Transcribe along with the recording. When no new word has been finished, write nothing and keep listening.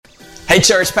Hey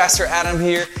church, Pastor Adam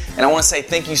here, and I want to say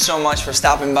thank you so much for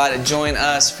stopping by to join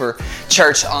us for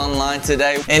church online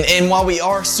today. And while we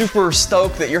are super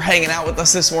stoked that you're hanging out with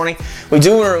us this morning, we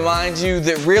do want to remind you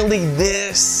that really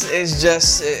this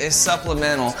is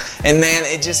supplemental. And man,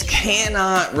 it just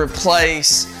cannot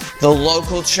replace the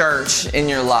local church in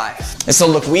your life. And so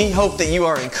look, we hope that you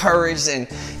are encouraged and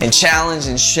challenged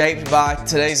and shaped by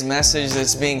today's message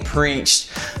that's being preached.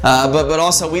 But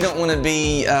also we don't want to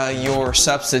be your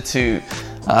substitute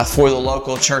for the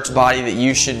local church body that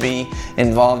you should be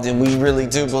involved in. We really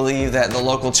do believe that the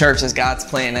local church is God's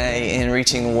plan A in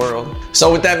reaching the world.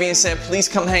 So with that being said, please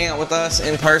come hang out with us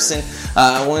in person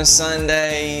one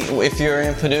Sunday. If you're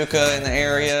in Paducah in the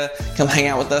area, come hang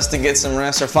out with us to get some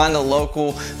rest, or find a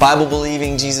local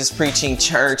Bible-believing, Jesus-preaching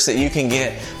church that you can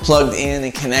get plugged in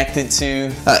and connected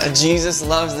to. Jesus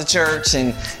loves the church,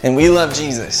 and we love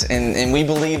Jesus, and we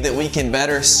believe that we can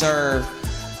better serve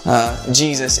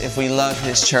Jesus if we love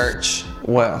His church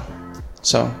well.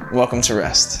 So, welcome to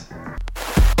Rest.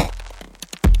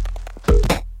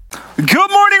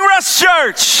 Good morning, Rest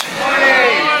Church! Good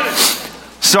morning.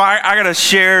 So I got to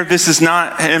share, this is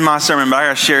not in my sermon, but I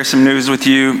got to share some news with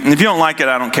you. And if you don't like it,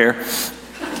 I don't care.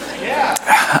 Yeah.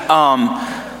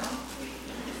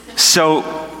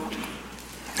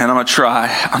 And I'm going to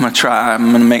try. I'm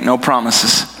going to make no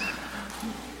promises.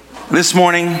 This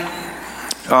morning,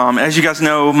 as you guys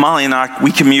know, Molly and I,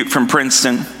 we commute from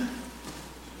Princeton.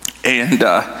 And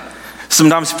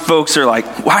sometimes folks are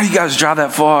like, why do you guys drive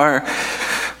that far?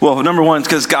 Well, number one, it's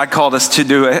because God called us to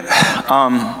do it.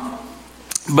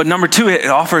 But number two, it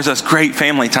offers us great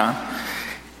family time.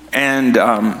 And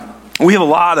we have a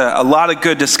lot of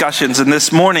good discussions. And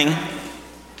this morning,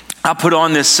 I put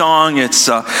on this song. It's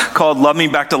called Love Me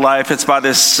Back to Life. It's by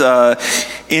this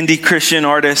indie Christian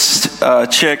artist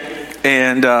chick.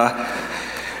 And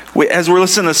as we're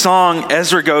listening to the song,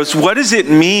 Ezra goes, what does it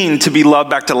mean to be loved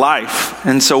back to life?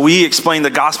 And so we explained the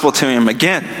gospel to him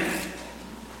again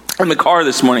in the car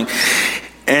this morning.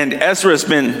 And Ezra's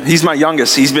he's my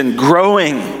youngest, he's been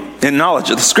growing in knowledge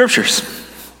of the scriptures.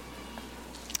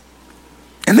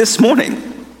 And this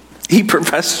morning, he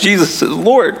professed Jesus as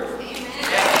Lord.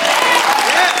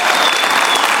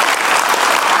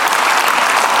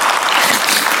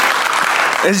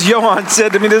 As Johan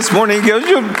said to me this morning, he goes,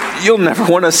 you'll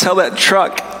never want to sell that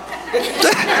truck.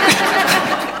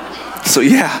 So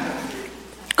yeah,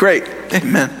 great,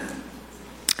 amen.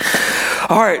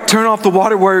 All right, turn off the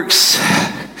waterworks.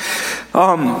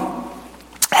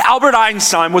 Albert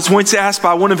Einstein was once asked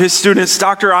by one of his students,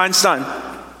 Dr. Einstein,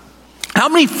 how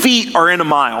many feet are in a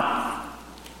mile?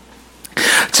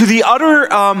 To the utter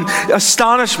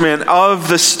astonishment of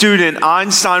the student,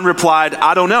 Einstein replied,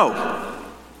 I don't know.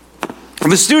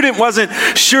 The student wasn't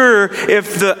sure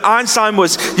if Einstein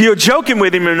was, joking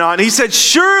with him or not. And he said,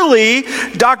 surely,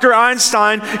 Dr.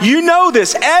 Einstein, you know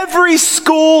this. Every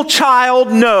school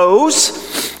child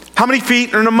knows how many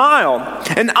feet are in a mile.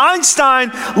 And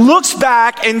Einstein looks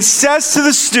back and says to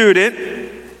the student,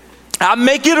 I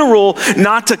make it a rule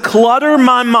not to clutter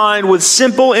my mind with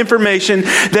simple information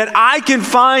that I can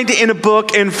find in a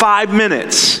book in 5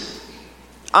 minutes.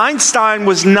 Einstein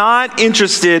was not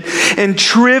interested in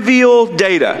trivial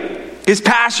data. His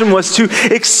passion was to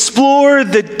explore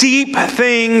the deep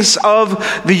things of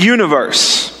the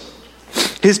universe.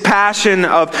 His passion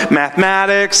of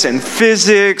mathematics and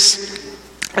physics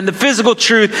and the physical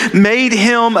truth made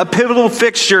him a pivotal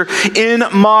fixture in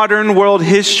modern world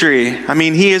history. I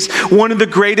mean, he is one of the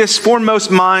greatest,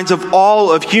 foremost minds of all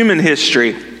of human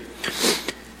history.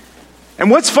 And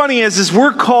what's funny is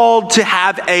we're called to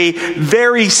have a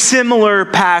very similar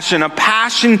passion, a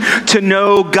passion to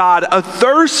know God, a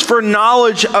thirst for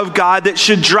knowledge of God that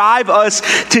should drive us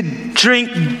to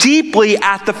drink deeply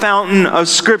at the fountain of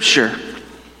Scripture.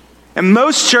 And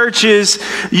most churches,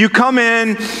 you come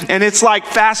in and it's like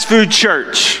fast food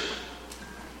church.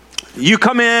 You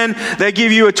come in, they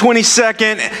give you a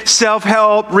 20-second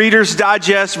self-help, Reader's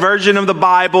Digest version of the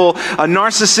Bible, a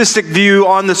narcissistic view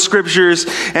on the scriptures,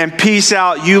 and peace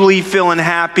out, you leave feeling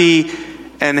happy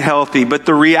and healthy. But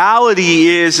the reality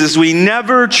is we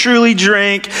never truly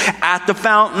drink at the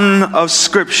fountain of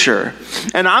Scripture.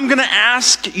 And I'm going to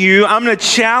ask you, I'm going to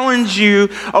challenge you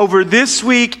over this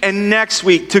week and next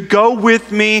week to go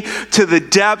with me to the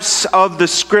depths of the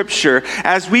Scripture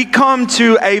as we come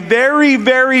to a very,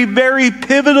 very, very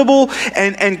pivotal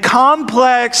and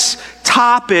complex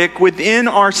topic within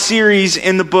our series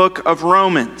in the book of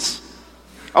Romans.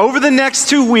 Over the next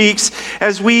 2 weeks,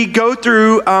 as we go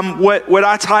through what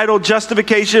I titled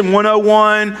Justification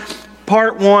 101,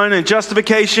 part 1 and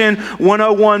Justification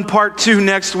 101 part 2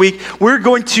 next week. We're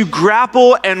going to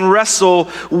grapple and wrestle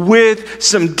with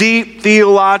some deep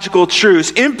theological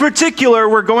truths. In particular,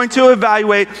 we're going to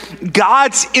evaluate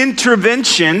God's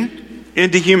intervention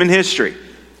into human history.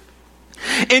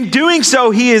 In doing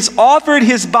so, he has offered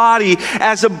his body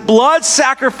as a blood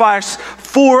sacrifice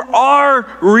for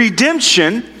our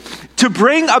redemption, to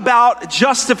bring about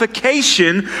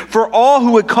justification for all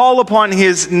who would call upon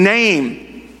his name.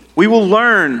 We will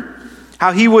learn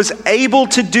how he was able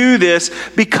to do this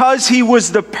because he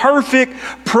was the perfect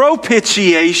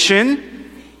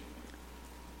propitiation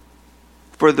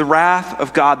for the wrath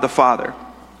of God the Father.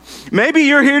 Maybe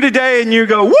you're here today and you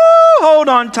go, woo, hold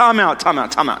on, time out.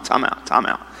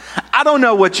 I don't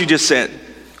know what you just said.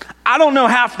 I don't know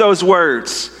half those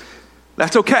words.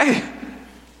 That's okay.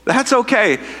 That's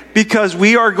okay, because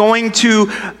we are going to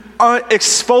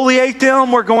exfoliate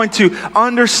them. We're going to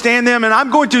understand them. And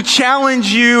I'm going to challenge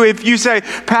you if you say,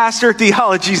 Pastor,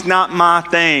 theology's not my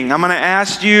thing. I'm going to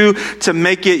ask you to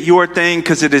make it your thing,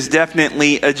 because it is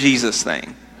definitely a Jesus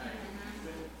thing.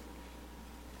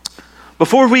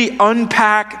 Before we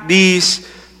unpack these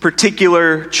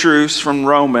particular truths from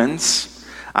Romans,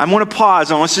 I want to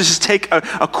pause. I want us to just take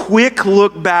a quick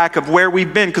look back of where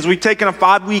we've been, because we've taken a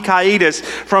 5-week hiatus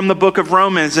from the book of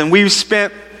Romans, and we've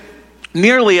spent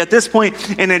nearly, at this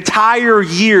point, an entire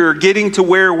year getting to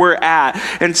where we're at.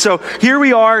 And so here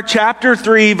we are, chapter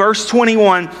 3, verse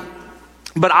 21.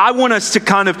 But I want us to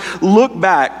kind of look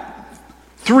back,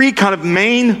 3 kind of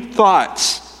main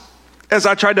thoughts as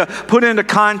I tried to put into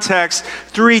context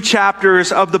 3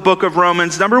 chapters of the book of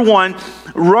Romans. Number 1,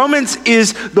 Romans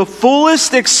is the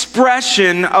fullest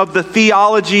expression of the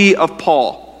theology of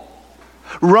Paul.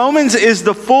 Romans is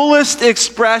the fullest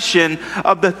expression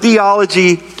of the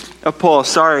theology of Paul.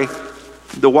 Sorry,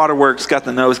 the waterworks got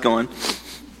the nose going.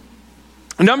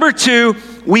 Number 2,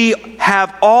 we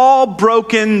have all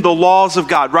broken the laws of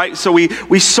God, right? So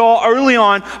we saw early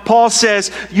on, Paul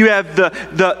says you have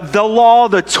the law,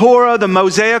 the Torah, the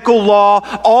Mosaical law.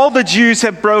 All the Jews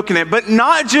have broken it. But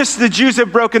not just the Jews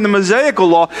have broken the Mosaical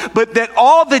law, but that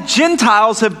all the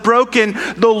Gentiles have broken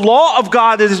the law of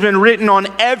God that has been written on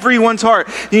everyone's heart.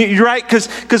 You're right?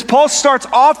 Because Paul starts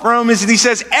off Romans and he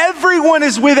says, everyone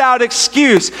is without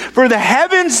excuse, for the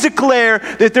heavens declare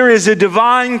that there is a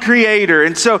divine creator.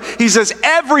 And so he says,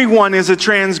 everyone is a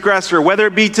transgressor, whether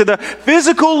it be to the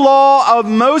physical law of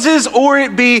Moses or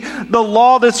it be the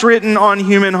law that's written on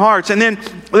human hearts. And then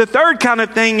the third kind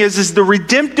of thing is the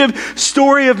redemptive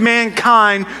story of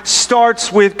mankind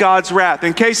starts with God's wrath.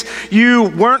 In case you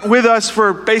weren't with us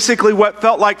for basically what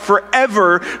felt like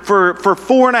forever, for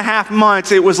 4.5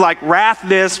 months, it was like wrath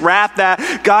this, wrath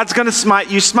that. God's going to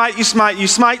smite you, smite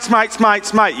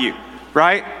you,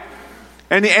 right?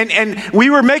 And we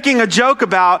were making a joke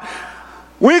about,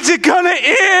 when's it going to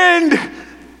end?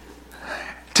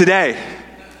 Today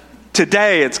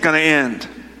it's going to end.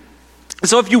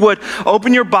 So if you would,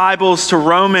 open your Bibles to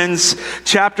Romans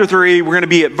chapter 3. We're going to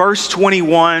be at verse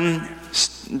 21,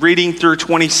 reading through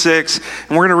 26.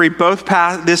 And we're going to read both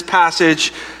this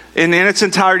passage in its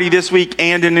entirety this week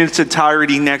and in its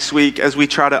entirety next week as we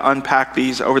try to unpack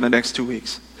these over the next 2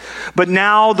 weeks. But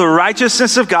now the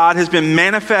righteousness of God has been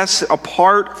manifest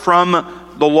apart from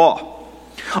the law.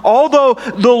 Although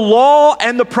the law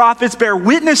and the prophets bear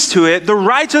witness to it, the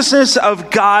righteousness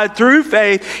of God through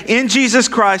faith in Jesus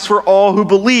Christ for all who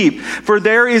believe. For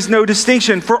there is no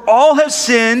distinction. For all have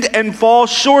sinned and fall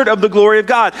short of the glory of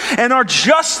God, and are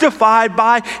justified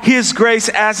by his grace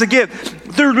as a gift,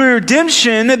 through the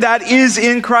redemption that is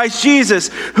in Christ Jesus,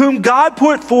 whom God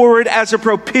put forward as a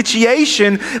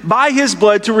propitiation by his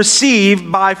blood to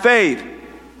receive by faith.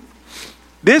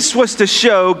 This was to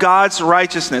show God's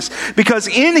righteousness, because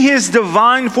in his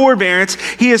divine forbearance,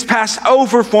 he has passed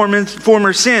over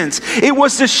former sins. It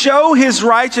was to show his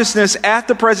righteousness at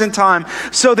the present time,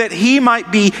 so that he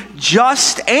might be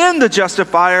just and the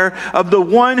justifier of the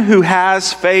one who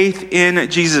has faith in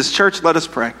Jesus. Church, let us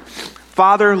pray.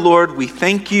 Father, Lord, we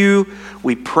thank you.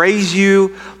 We praise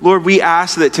you. Lord, we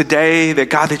ask that today,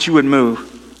 that God, that you would move.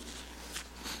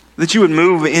 That you would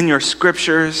move in your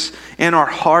scriptures, in our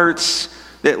hearts.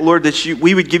 That, Lord, that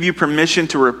we would give you permission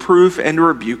to reprove and to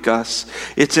rebuke us.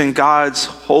 It's in God's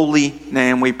holy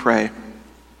name we pray.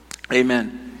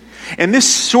 Amen. In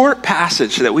this short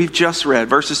passage that we've just read,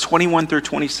 verses 21 through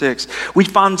 26, we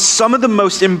found some of the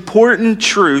most important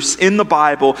truths in the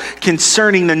Bible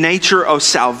concerning the nature of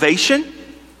salvation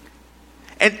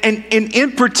And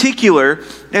in particular,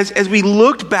 as we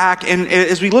looked back and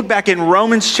as we look back in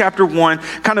Romans chapter 1,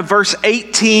 kind of verse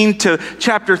 18 to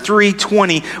chapter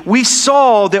 3:20, we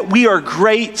saw that we are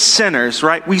great sinners,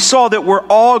 right? We saw that we're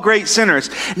all great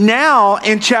sinners. Now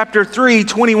in chapter 3,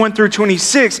 21 through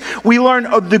 26, we learn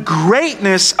of the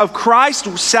greatness of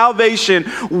Christ's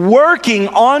salvation working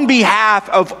on behalf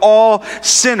of all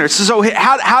sinners. So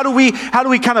how do we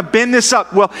kind of bend this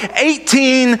up? Well,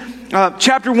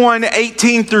 chapter 1,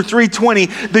 18 through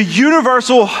 3:20, the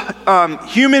universal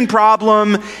human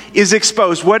problem is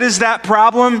exposed. What is that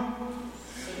problem?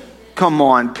 Come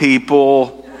on,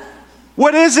 people.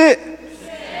 What is it?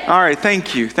 All right,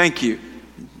 thank you.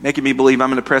 Making me believe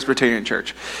I'm in a Presbyterian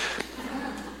church.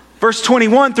 Verse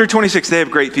 21 through 26, they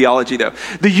have great theology though.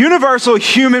 The universal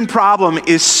human problem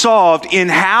is solved in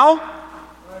how?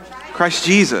 Christ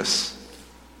Jesus.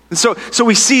 And so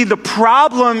we see the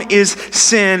problem is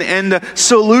sin and the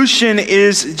solution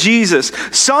is Jesus.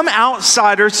 Some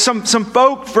outsiders, some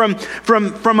folk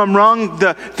from among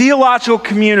the theological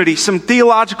community, some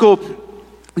theological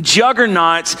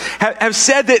juggernauts have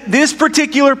said that this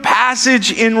particular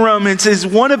passage in Romans is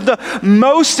one of the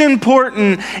most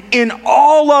important in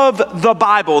all of the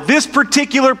Bible. This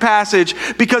particular passage,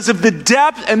 because of the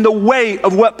depth and the weight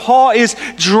of what Paul is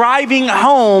driving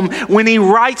home when he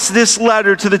writes this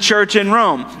letter to the church in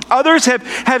Rome. Others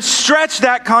have stretched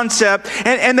that concept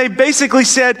and they basically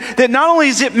said that not only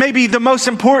is it maybe the most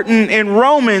important in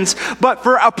Romans, but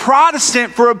for a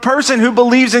Protestant, for a person who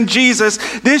believes in Jesus,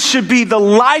 this should be the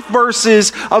life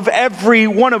verses of every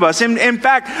one of us. In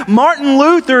fact, Martin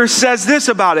Luther says this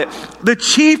about it: the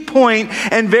chief point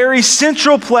and very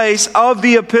central place of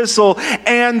the epistle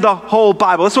and the whole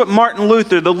Bible. That's what Martin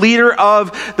Luther, the leader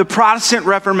of the Protestant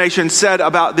Reformation, said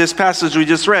about this passage we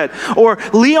just read. Or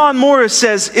Leon Morris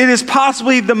says it is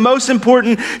possibly the most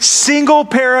important single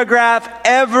paragraph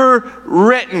ever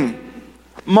written.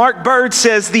 Mark Bird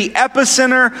says the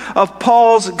epicenter of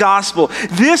Paul's gospel.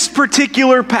 This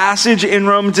particular passage in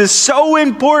Romans is so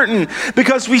important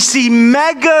because we see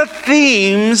mega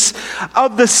themes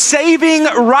of the saving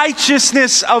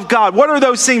righteousness of God. What are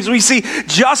those themes? We see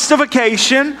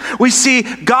justification. We see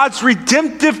God's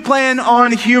redemptive plan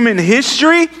on human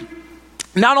history.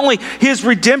 Not only his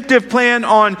redemptive plan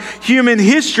on human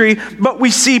history, but we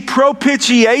see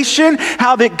propitiation,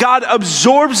 how that God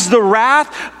absorbs the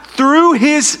wrath through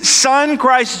his son,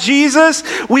 Christ Jesus.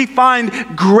 We find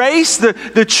grace,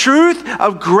 the truth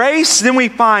of grace. Then we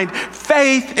find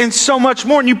faith and so much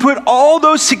more. And you put all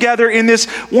those together in this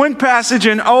one passage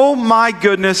and oh my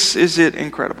goodness, is it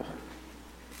incredible.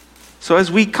 So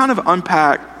as we kind of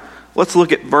unpack, let's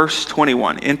look at verse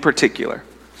 21 in particular.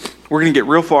 We're going to get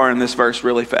real far in this verse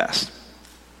really fast.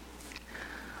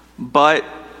 But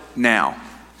now.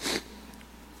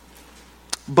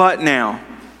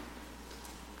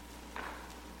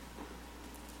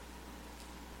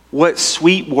 What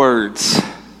sweet words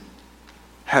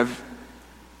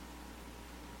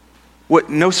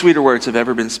no sweeter words have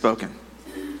ever been spoken.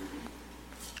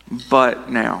 But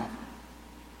now.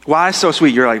 Why so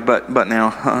sweet? You're like, but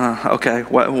now. Okay,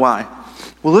 why?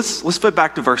 Well, let's flip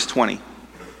back to verse 20.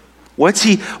 What's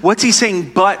he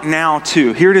saying but now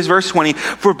to? Here it is, verse 20.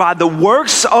 For by the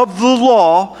works of the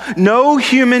law, no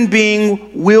human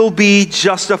being will be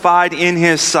justified in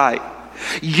his sight.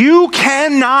 You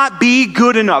cannot be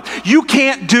good enough. You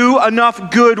can't do enough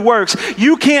good works.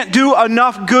 You can't do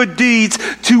enough good deeds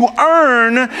to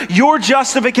earn your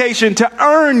justification, to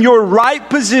earn your right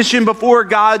position before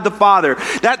God the Father.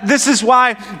 This is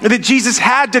why that Jesus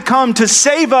had to come to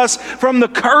save us from the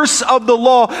curse of the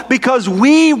law, because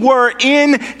we were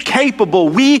incapable.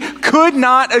 We could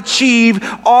not achieve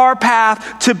our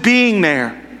path to being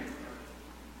there.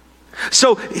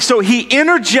 So he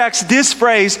interjects this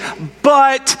phrase,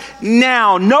 but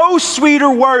now. No sweeter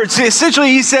words. Essentially,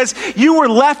 he says, you were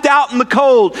left out in the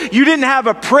cold. You didn't have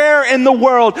a prayer in the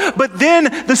world. But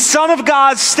then the Son of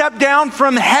God stepped down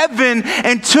from heaven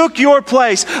and took your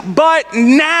place. But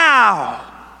now.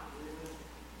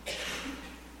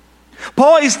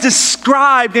 Paul is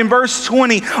described in verse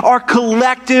 20, our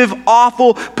collective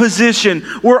awful position.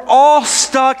 We're all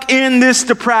stuck in this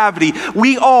depravity.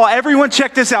 Everyone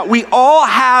check this out. We all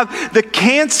have the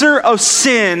cancer of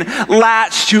sin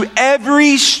latched to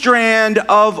every strand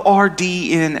of our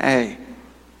DNA.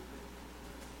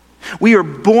 We are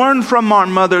born from our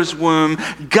mother's womb,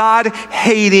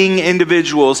 God-hating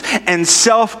individuals and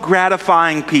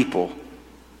self-gratifying people.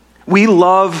 We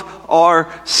love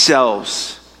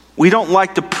ourselves. We don't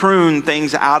like to prune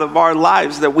things out of our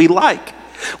lives that we like.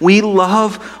 We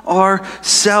love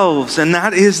ourselves, and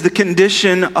that is the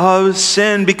condition of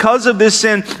sin. Because of this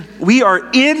sin, we are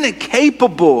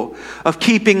incapable of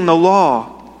keeping the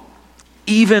law.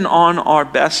 Even on our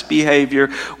best behavior,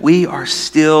 we are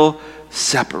still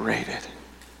separated.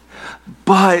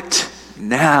 But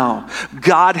now,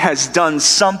 God has done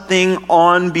something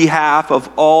on behalf of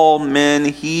all men.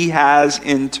 He has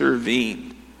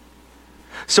intervened.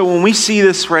 So when we see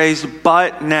this phrase,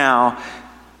 but now,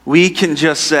 we can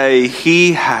just say,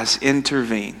 He has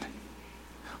intervened.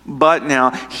 But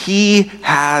now, He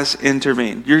has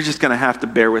intervened. You're just going to have to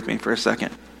bear with me for a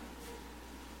second.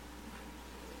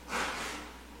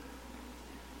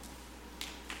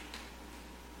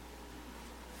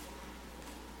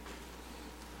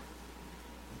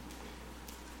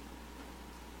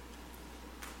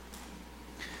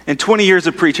 In 20 years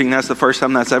of preaching, that's the first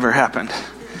time that's ever happened.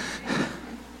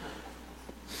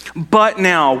 But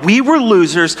now, we were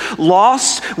losers,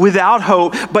 lost without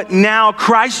hope, but now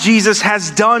Christ Jesus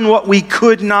has done what we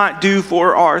could not do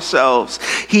for ourselves.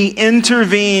 He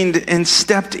intervened and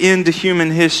stepped into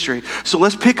human history. So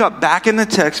let's pick up back in the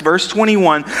text, verse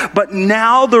 21. But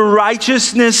now the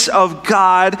righteousness of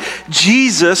God,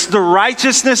 Jesus, the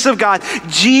righteousness of God,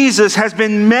 Jesus has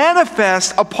been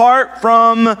manifest apart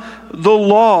from the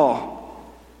law.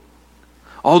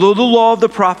 Although the law of the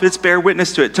prophets bear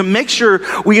witness to it. To make sure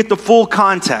we get the full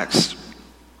context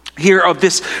here of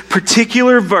this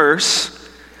particular verse,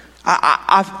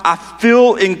 I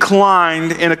feel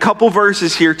inclined in a couple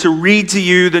verses here to read to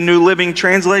you the New Living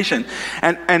Translation.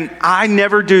 And I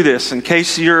never do this. In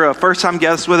case you're a first-time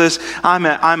guest with us,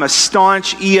 I'm a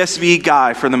staunch ESV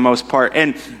guy for the most part.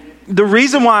 And the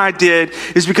reason why I did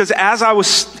is because as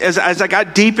I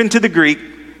got deep into the Greek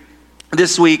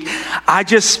this week, I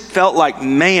just felt like,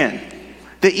 man,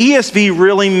 the ESV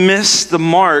really missed the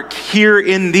mark here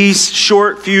in these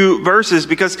short few verses,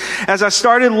 because as I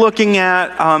started looking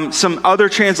at some other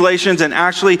translations, and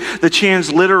actually the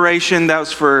transliteration, that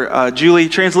was for Julie,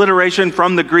 transliteration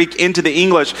from the Greek into the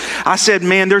English, I said,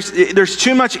 man, there's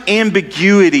too much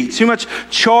ambiguity, too much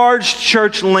charged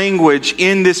church language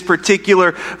in this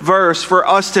particular verse for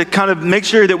us to kind of make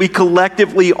sure that we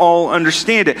collectively all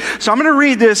understand it. So I'm going to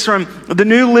read this from the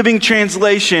New Living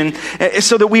Translation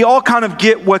so that we all kind of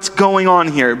get what's going on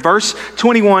here. Verse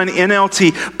 21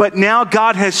 NLT. But now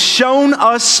God has shown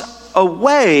us a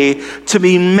way to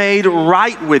be made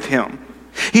right with Him.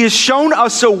 He has shown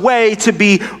us a way to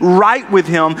be right with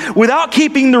Him without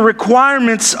keeping the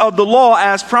requirements of the law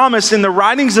as promised in the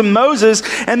writings of Moses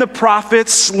and the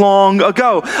prophets long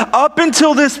ago. Up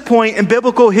until this point in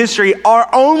biblical history, our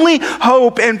only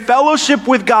hope and fellowship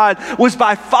with God was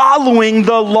by following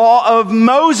the law of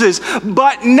Moses.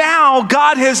 But now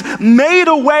God has made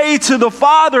a way to the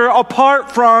Father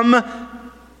apart from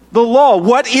the law.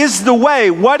 What is the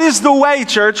way? What is the way,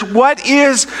 church? What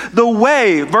is the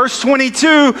way? Verse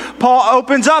 22, Paul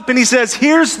opens up and he says,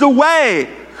 here's the way.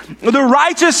 The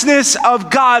righteousness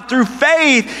of God through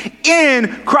faith in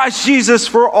Christ Jesus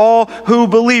for all who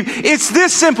believe. It's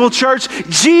this simple, church.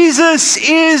 Jesus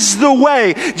is the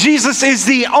way. Jesus is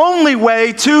the only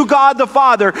way to God the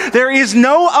Father. There is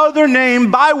no other name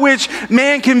by which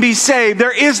man can be saved.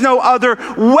 There is no other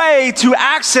way to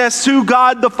access to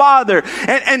God the Father.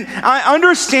 And I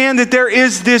understand that there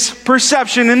is this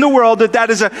perception in the world that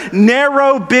is a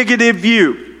narrow, bigoted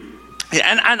view.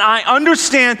 And I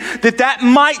understand that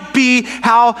might be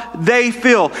how they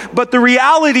feel. But the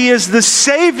reality is the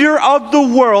Savior of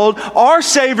the world, our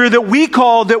Savior that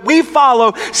we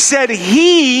follow, said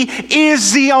He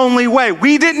is the only way.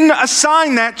 We didn't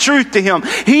assign that truth to Him.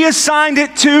 He assigned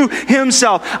it to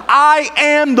Himself. I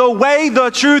am the way, the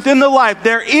truth, and the life.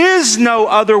 There is no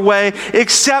other way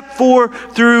except for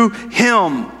through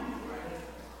Him.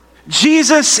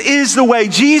 Jesus is the way.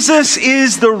 Jesus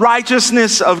is the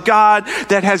righteousness of God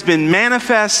that has been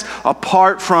manifest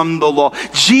apart from the law.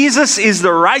 Jesus is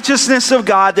the righteousness of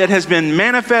God that has been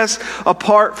manifest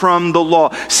apart from the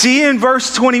law. See, in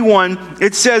verse 21,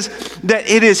 it says that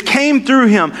it is came through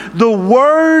Him. The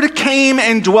Word came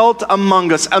and dwelt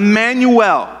among us.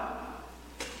 Emmanuel,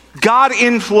 God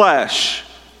in flesh,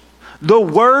 the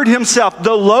Word Himself,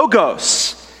 the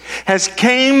Logos, has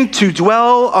came to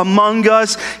dwell among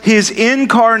us, His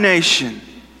incarnation.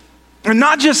 And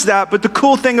not just that, but the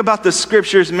cool thing about the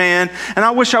scriptures, man, and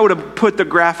I wish I would have put the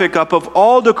graphic up of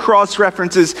all the cross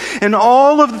references and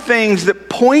all of the things that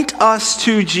point us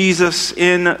to Jesus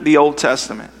in the Old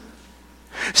Testament.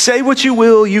 Say what you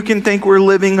will, you can think we're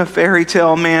living a fairy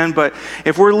tale, man, but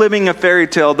if we're living a fairy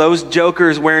tale, those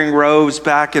jokers wearing robes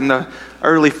back in the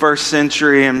early 1st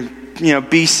century and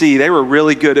BC, they were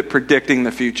really good at predicting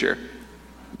the future.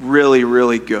 Really,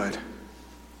 really good.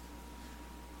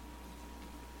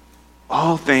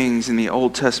 All things in the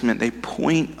Old Testament, they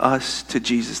point us to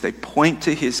Jesus. They point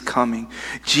to his coming.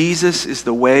 Jesus is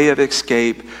the way of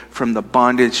escape from the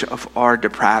bondage of our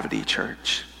depravity,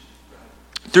 church.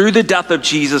 Through the death of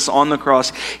Jesus on the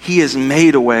cross, he has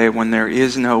made a way when there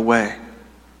is no way.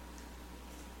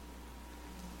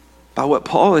 By what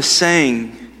Paul is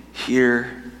saying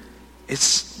here,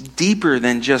 it's deeper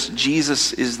than just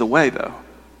Jesus is the way, though.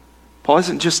 Paul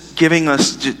isn't just giving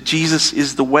us Jesus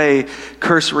is the way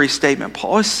cursory statement.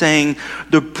 Paul is saying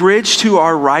the bridge to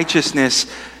our righteousness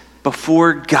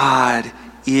before God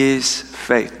is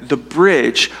faith. The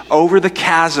bridge over the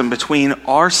chasm between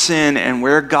our sin and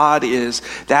where God is,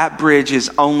 that bridge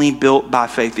is only built by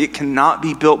faith. It cannot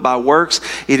be built by works.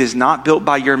 It is not built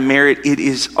by your merit. It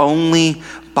is only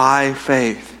by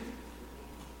faith.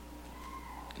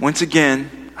 Once again,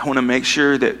 I want to make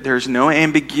sure that there's no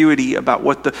ambiguity about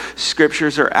what the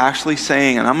scriptures are actually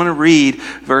saying. And I'm going to read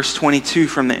verse 22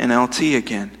 from the NLT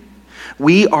again.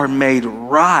 We are made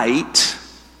right.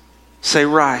 Say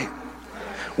right.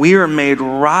 We are made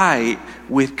right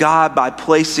with God by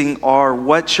placing our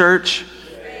what, church?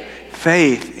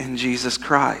 Faith in Jesus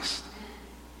Christ.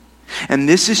 And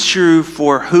this is true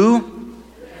for who?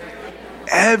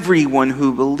 Everyone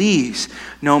who believes,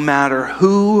 no matter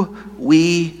who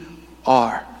we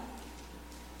are.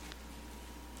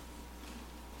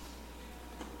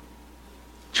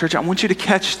 Church, I want you to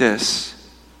catch this,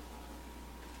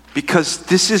 because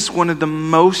this is one of the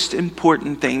most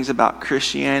important things about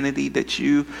Christianity that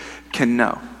you can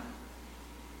know.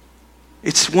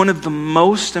 It's one of the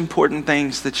most important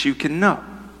things that you can know.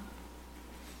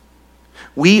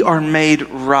 We are made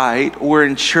right, or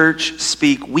in church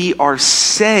speak, we are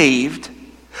saved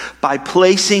by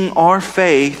placing our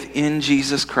faith in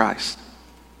Jesus Christ.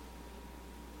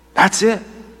 That's it.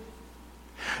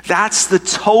 That's the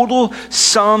total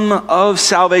sum of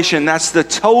salvation. That's the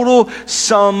total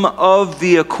sum of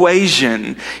the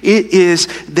equation.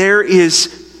 There is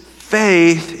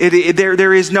faith.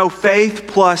 There is no faith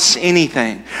plus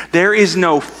anything. There is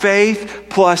no faith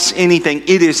plus anything.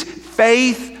 It is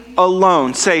faith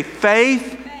alone. Say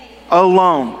faith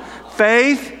alone.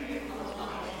 Faith.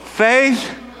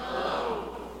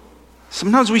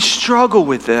 Sometimes we struggle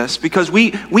with this because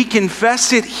we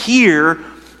confess it here,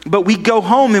 but we go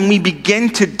home and we begin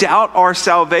to doubt our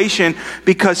salvation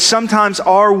because sometimes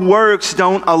our works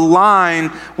don't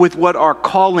align with what our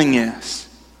calling is.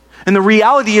 And the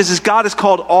reality is God has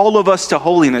called all of us to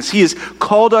holiness. He has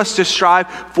called us to strive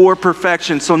for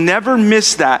perfection. So never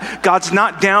miss that. God's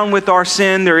not down with our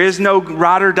sin. There is no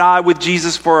ride or die with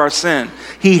Jesus for our sin.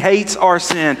 He hates our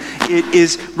sin. It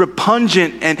is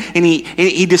repugnant and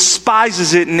he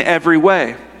despises it in every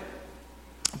way.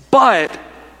 But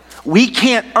we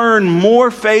can't earn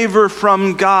more favor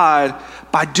from God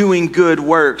by doing good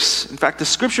works. In fact, the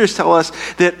scriptures tell us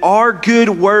that our good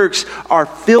works are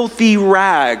filthy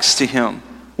rags to him.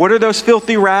 What are those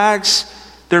filthy rags?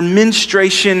 They're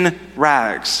menstruation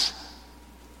rags,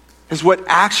 is what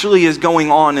actually is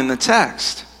going on in the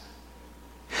text.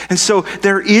 And so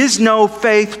there is no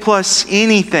faith plus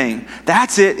anything.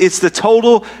 That's it. It's the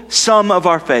total sum of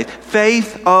our faith.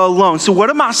 Faith alone. So what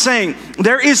am I saying?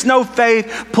 There is no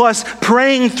faith plus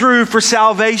praying through for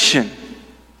salvation.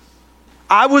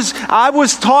 I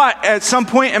was taught at some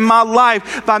point in my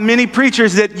life by many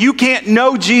preachers that you can't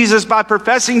know Jesus by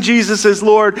professing Jesus as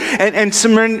Lord and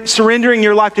surrendering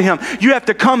your life to him. You have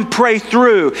to come pray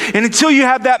through. And until you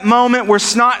have that moment where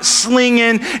snot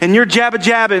slinging and you're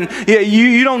jabbing,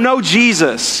 you don't know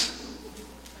Jesus.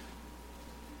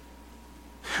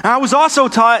 And I was also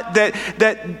taught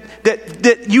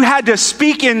that you had to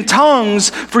speak in tongues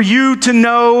for you to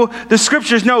know the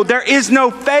scriptures. No, there is no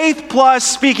faith plus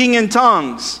speaking in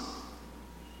tongues.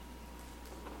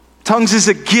 Tongues is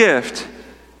a gift.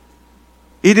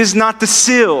 It is not the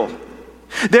seal.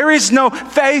 There is no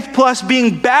faith plus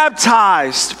being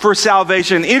baptized for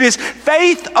salvation. It is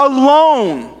faith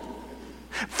alone.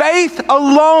 Faith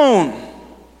alone.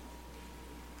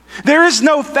 There is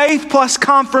no faith plus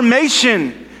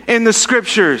confirmation in the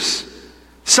scriptures.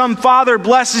 Some father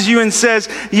blesses you and says,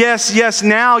 yes,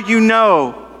 now you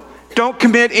know. Don't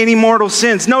commit any mortal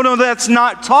sins. No, that's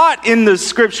not taught in the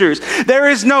scriptures. There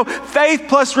is no faith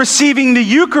plus receiving the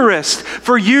Eucharist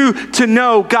for you to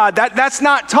know God. That's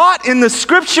not taught in the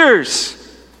scriptures.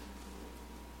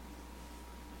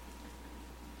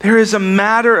 There is a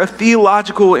matter of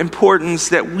theological importance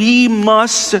that we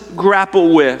must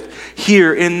grapple with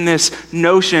here in this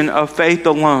notion of faith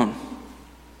alone.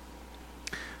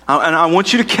 And I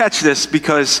want you to catch this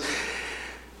because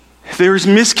there's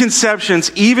misconceptions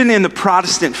even in the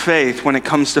Protestant faith when it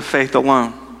comes to faith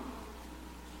alone.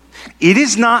 It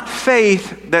is not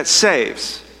faith that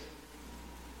saves.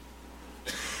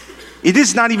 It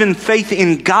is not even faith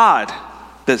in God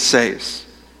that saves.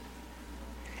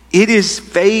 It is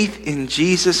faith in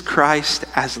Jesus Christ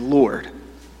as Lord.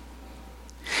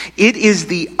 It is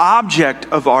the object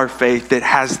of our faith that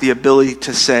has the ability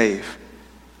to save.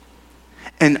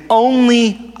 An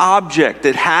only object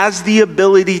that has the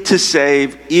ability to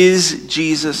save is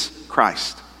Jesus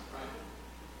Christ.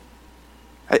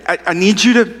 I need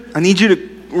you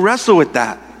to wrestle with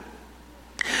that.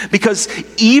 Because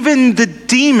even the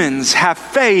demons have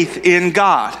faith in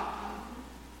God.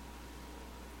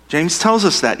 James tells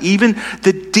us that. Even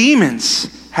the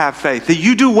demons have faith. That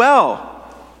you do well.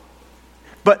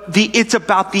 But it's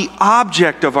about the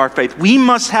object of our faith. We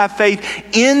must have faith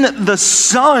in the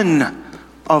Son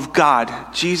of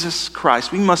God, Jesus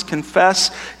Christ. We must confess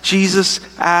Jesus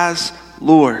as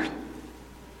Lord.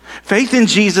 Faith in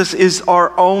Jesus is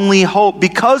our only hope.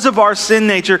 Because of our sin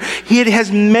nature, it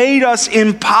has made us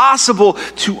impossible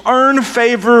to earn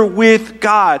favor with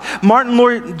God. Martin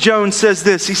Lloyd-Jones says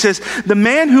this. He says, the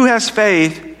man who has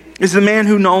faith is the man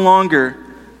who no longer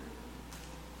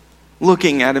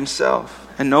looking at himself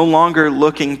and no longer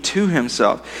looking to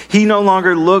himself. He no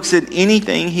longer looks at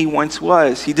anything he once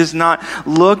was. He does not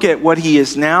look at what he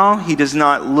is now. He does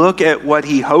not look at what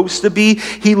he hopes to be.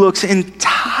 He looks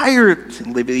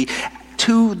entirely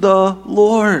to the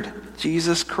Lord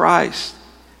Jesus Christ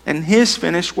and his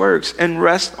finished works and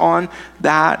rest on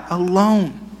that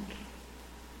alone.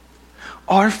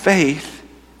 Our faith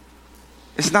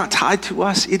is not tied to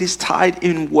us. It is tied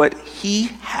in what he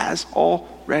has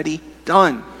already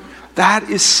done. That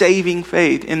is saving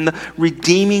faith in the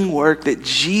redeeming work that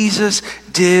Jesus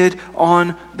did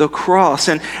on the cross.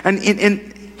 And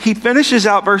he finishes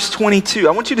out verse 22.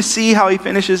 I want you to see how he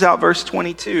finishes out verse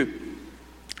 22.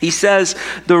 He says,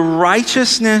 the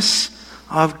righteousness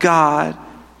of God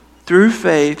through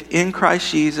faith in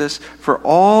Christ Jesus for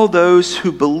all those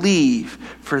who believe,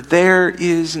 for there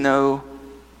is no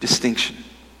distinction.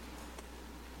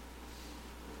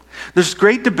 There's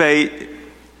great debate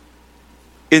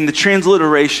in the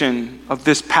transliteration of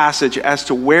this passage as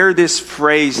to where this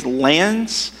phrase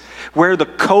lands, where the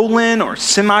colon or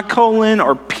semicolon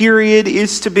or period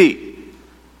is to be.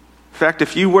 In fact,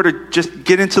 if you were to just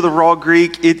get into the raw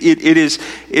Greek, it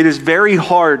is very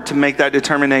hard to make that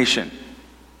determination.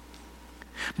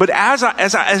 But as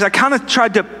I kind of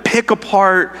tried to pick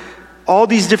apart all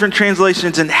these different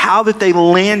translations and how that they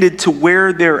landed to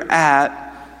where they're at,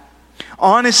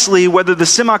 honestly, whether the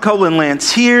semicolon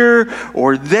lands here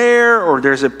or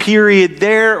there's a period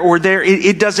there or there,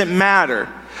 it doesn't matter.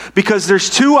 Because there's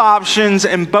two options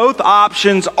and both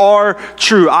options are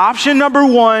true. Option number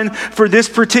one for this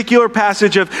particular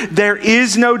passage of there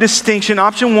is no distinction.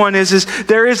 Option one is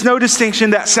there is no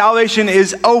distinction, that salvation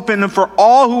is open for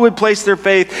all who would place their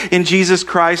faith in Jesus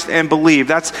Christ and believe.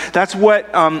 That's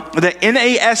what the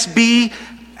NASB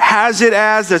has it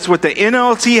as. That's what the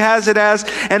NLT has it as.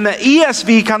 And the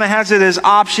ESV kind of has it as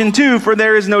option 2, for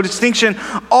there is no distinction.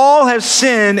 All have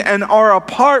sinned and are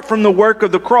apart from the work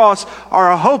of the cross,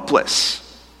 are hopeless.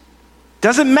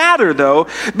 Doesn't matter though,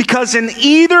 because in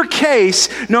either case,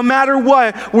 no matter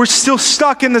what, we're still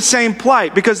stuck in the same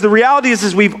plight. Because the reality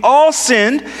is we've all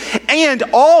sinned, and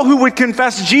all who would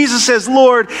confess Jesus as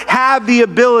Lord have the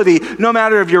ability, no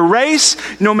matter of your race,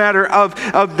 no matter of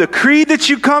the creed that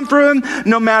you come from,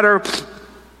 no matter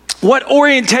what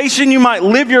orientation you might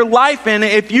live your life in,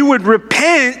 if you would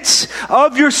repent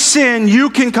of your sin,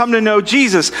 you can come to know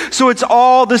Jesus. So it's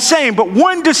all the same. But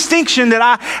one distinction that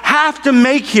I have to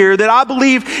make here that I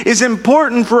believe is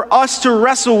important for us to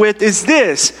wrestle with is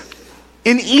this.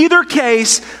 In either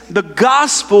case, the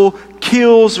gospel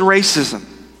kills racism,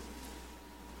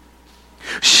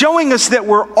 showing us that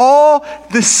we're all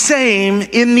the same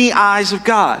in the eyes of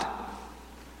God.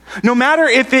 No matter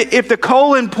if the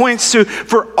colon points to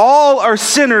for all are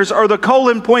sinners or the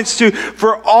colon points to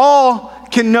for all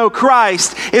can know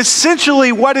Christ,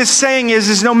 essentially what it's saying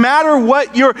is no matter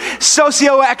what your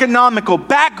socioeconomical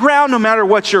background, no matter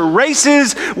what your race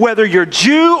is, whether you're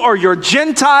Jew or you're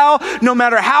Gentile, no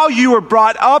matter how you were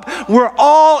brought up, we're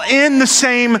all in the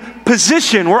same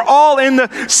position. We're all in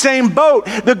the same boat.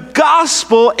 The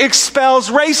gospel expels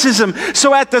racism.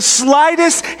 So at the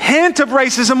slightest hint of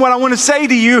racism, what I want to say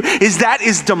to you is that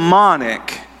is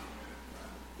demonic.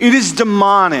 It is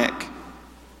demonic.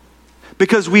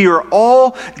 Because we are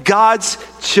all God's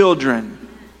children.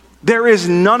 There is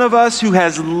none of us who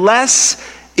has less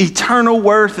eternal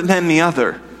worth than the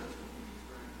other.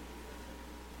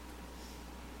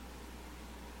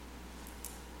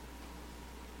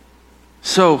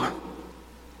 So,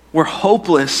 We're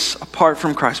hopeless apart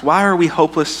from Christ. Why are we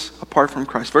hopeless apart from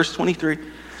Christ? Verse 23,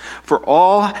 for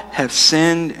all have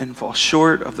sinned and fall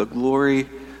short of the glory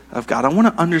of God. I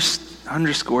want to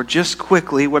underscore just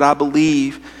quickly what I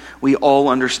believe we all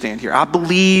understand here. I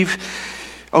believe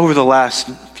over the last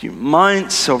few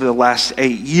months, over the last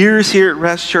 8 years here at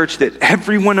Rest Church, that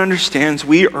everyone understands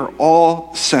we are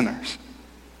all sinners.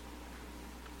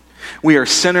 We are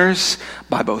sinners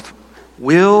by both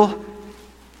will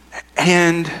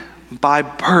and by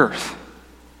birth.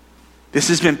 This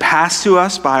has been passed to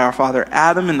us by our father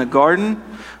Adam in the garden.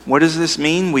 What does this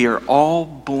mean? We are all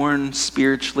born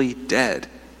spiritually dead.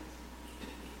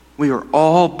 We are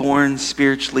all born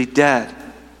spiritually dead.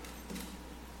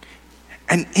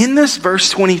 And in this verse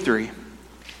 23, if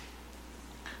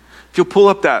you'll pull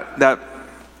up that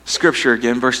scripture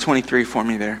again, verse 23 for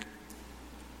me there.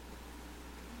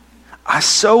 I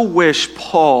so wish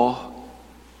Paul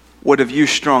would have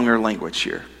used stronger language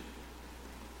here.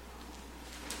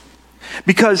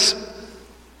 Because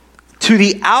to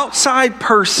the outside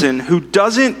person who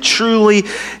doesn't truly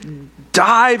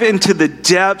dive into the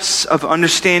depths of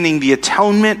understanding the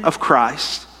atonement of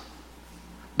Christ,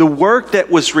 the work that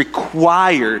was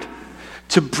required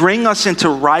to bring us into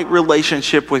right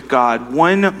relationship with God,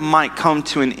 one might come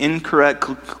to an incorrect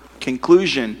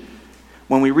conclusion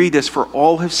when we read this, for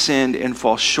all have sinned and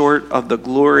fall short of the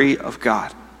glory of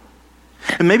God.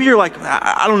 And maybe you're like,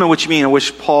 I don't know what you mean. I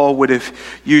wish Paul would have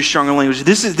used stronger language.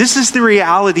 This is the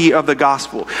reality of the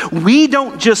gospel. We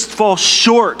don't just fall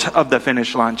short of the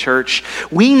finish line, church.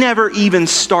 We never even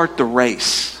start the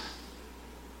race.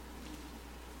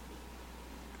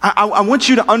 I want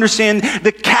you to understand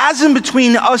the chasm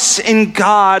between us and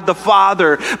God the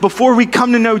Father before we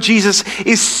come to know Jesus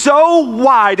is so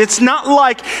wide. It's not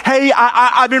like, hey,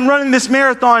 I've been running this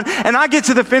marathon and I get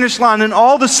to the finish line and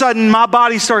all of a sudden my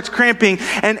body starts cramping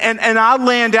and I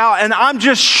land out and I'm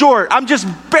just short. I'm just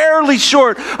barely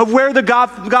short of where the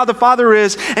God the Father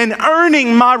is and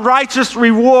earning my righteous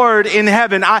reward in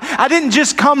heaven. I didn't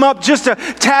just come up just a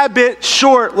tad bit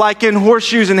short like in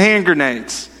horseshoes and hand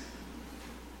grenades.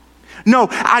 No,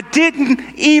 I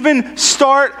didn't even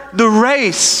start the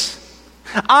race.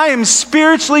 I am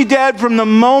spiritually dead from the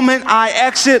moment I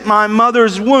exit my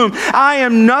mother's womb. I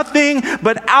am nothing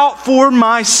but out for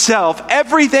myself.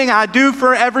 Everything I do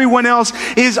for everyone else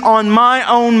is on my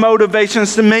own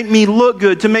motivations to make me look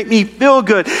good, to make me feel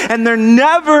good. And they're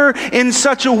never in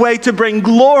such a way to bring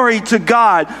glory to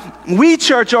God. We,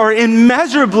 church, are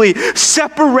immeasurably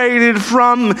separated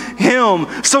from Him.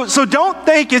 So don't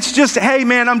think it's just, hey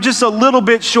man, I'm just a little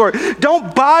bit short.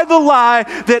 Don't buy the lie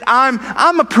that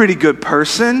I'm a pretty good person.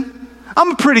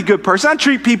 I'm a pretty good person. I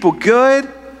treat people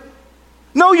good.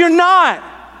 No, you're not.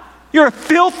 You're a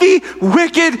filthy,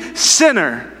 wicked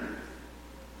sinner.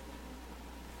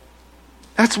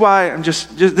 That's why I'm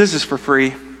just this is for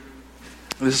free.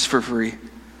 This is for free.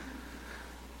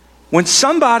 When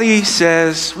somebody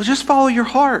says, well, just follow your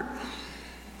heart,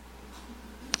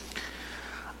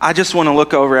 I just want to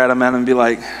look over at them and be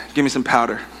like, give me some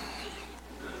powder.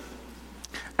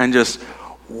 And just,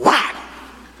 whack.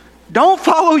 Don't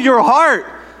follow your heart.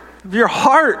 Your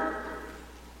heart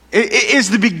is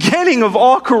the beginning of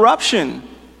all corruption.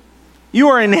 You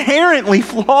are inherently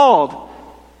flawed.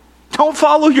 Don't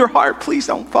follow your heart. Please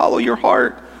don't follow your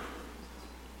heart.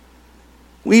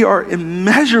 We are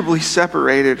immeasurably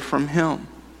separated from Him.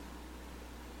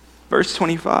 Verse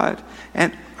 25,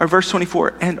 verse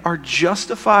 24, and are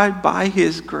justified by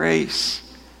His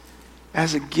grace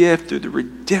as a gift through the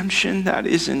redemption that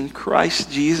is in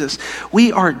Christ Jesus.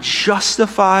 We are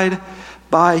justified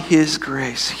by His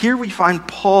grace. Here we find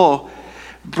Paul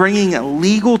bringing a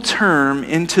legal term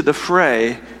into the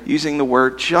fray using the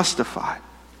word justified.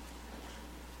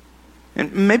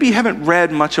 And maybe you haven't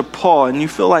read much of Paul and you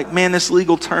feel like, man, this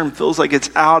legal term feels like it's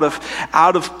out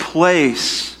of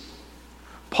place.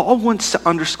 Paul wants to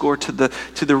underscore to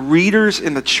the readers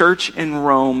in the church in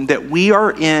Rome that we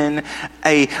are in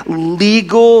a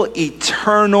legal,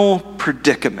 eternal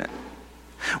predicament.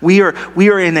 We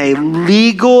are in a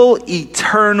legal,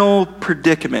 eternal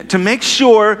predicament. To make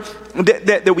sure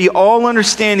that we all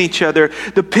understand each other,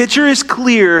 the picture is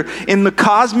clear in the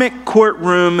cosmic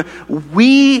courtroom.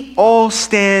 We all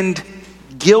stand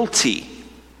guilty.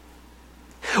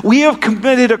 We have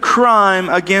committed a crime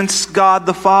against God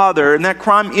the Father, and that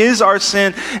crime is our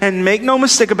sin. And make no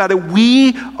mistake about it,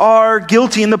 we are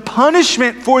guilty. And the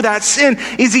punishment for that sin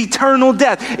is eternal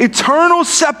death, eternal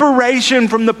separation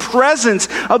from the presence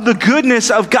of the goodness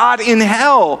of God in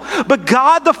hell. But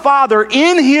God the Father,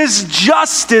 in His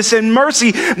justice and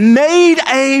mercy, made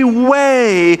a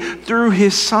way through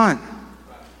His Son.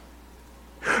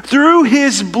 Through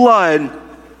His blood,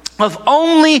 of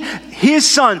only his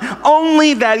Son,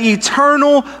 only that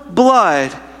eternal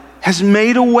blood has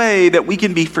made a way that we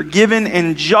can be forgiven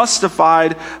and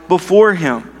justified before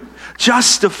him.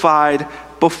 Justified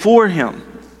before him.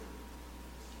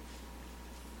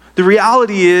 The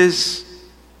reality is,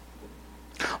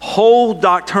 whole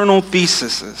doctrinal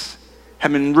theses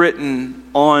have been written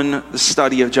on the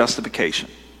study of justification.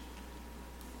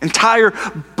 Entire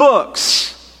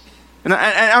books. And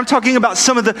I'm talking about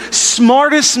some of the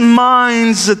smartest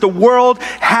minds that the world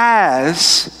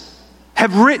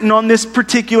have written on this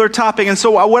particular topic. And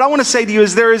so what I want to say to you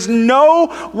is there is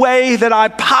no way that I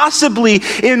possibly,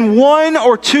 in one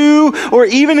or two, or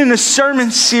even in a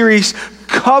sermon series,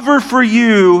 cover for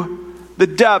you the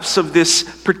depths of this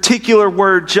particular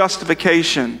word,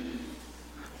 justification.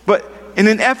 But in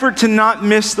an effort to not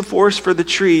miss the forest for the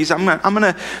trees, I'm going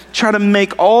to try to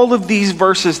make all of these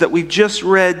verses that we've just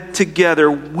read together,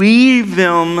 weave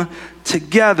them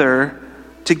together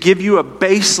to give you a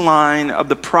baseline of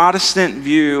the Protestant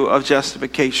view of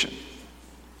justification.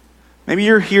 Maybe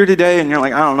you're here today and you're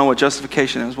like, I don't know what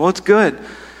justification is. Well, it's good.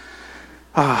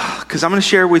 Because I'm going to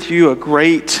share with you a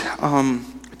great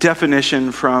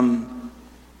definition from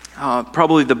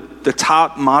probably the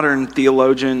top modern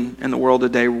theologian in the world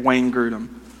today, Wayne Grudem.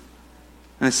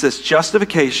 And it says,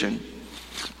 justification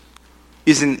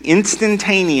is an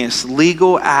instantaneous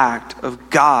legal act of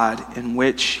God in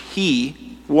which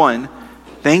he, one,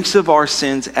 thinks of our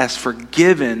sins as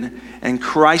forgiven and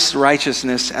Christ's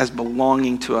righteousness as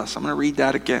belonging to us. I'm going to read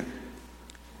that again.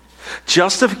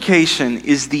 Justification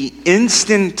is the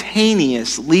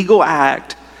instantaneous legal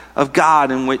act of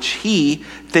God in which he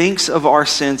thinks of our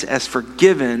sins as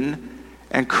forgiven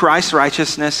and Christ's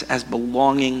righteousness as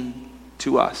belonging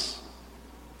to us.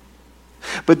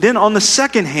 But then on the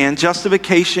second hand,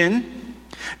 justification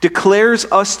declares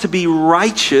us to be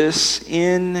righteous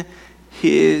in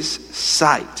his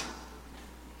sight.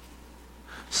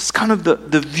 It's kind of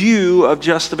the view of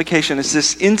justification. It's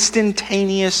this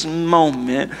instantaneous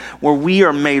moment where we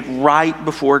are made right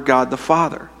before God the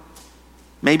Father.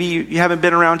 Maybe you haven't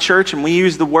been around church and we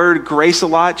use the word grace a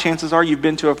lot. Chances are you've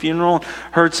been to a funeral and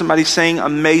heard somebody saying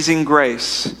amazing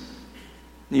grace.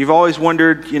 You've always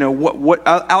wondered, what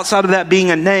outside of that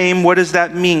being a name, what does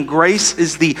that mean? Grace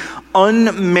is the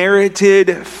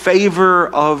unmerited favor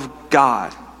of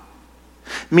God.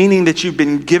 Meaning that you've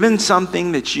been given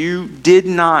something that you did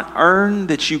not earn,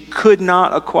 that you could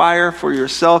not acquire for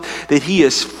yourself, that he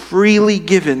has freely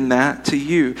given that to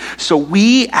you. So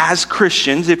we as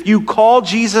Christians, if you call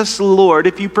Jesus Lord,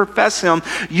 if you profess him,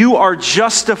 you are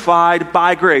justified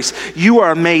by grace. You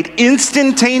are made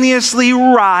instantaneously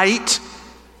right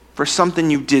for something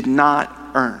you did not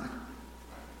earn.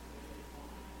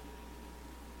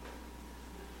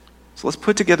 So let's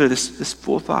put together this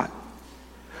full thought.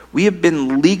 We have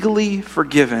been legally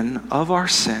forgiven of our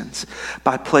sins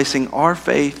by placing our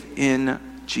faith in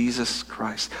Jesus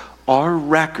Christ. Our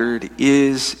record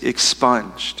is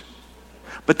expunged.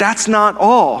 But that's not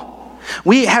all.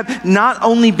 We have not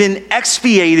only been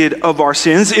expiated of our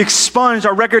sins, expunged.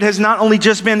 Our record has not only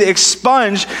just been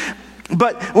expunged,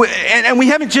 but we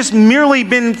haven't just merely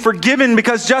been forgiven,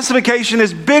 because justification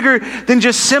is bigger than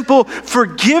just simple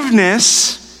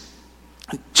forgiveness.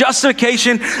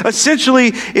 Justification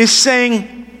essentially is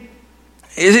saying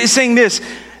this,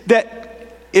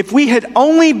 that if we had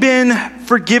only been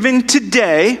forgiven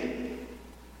today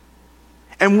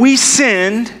and we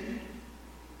sinned,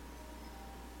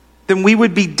 then we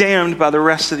would be damned by the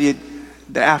rest of the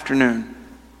afternoon.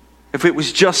 If it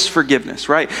was just forgiveness,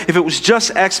 right? If it was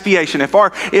just expiation,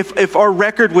 if our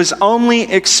record was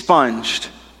only expunged,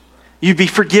 you'd be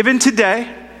forgiven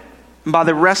today, and by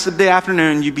the rest of the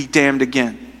afternoon, you'd be damned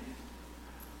again.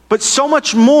 But so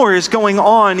much more is going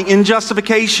on in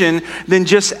justification than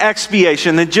just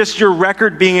expiation, than just your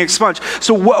record being expunged.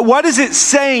 So what is it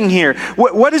saying here?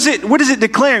 What is it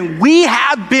declaring? We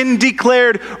have been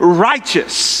declared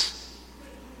righteous.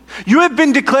 You have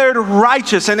been declared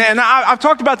righteous. And I've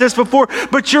talked about this before,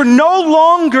 but you're no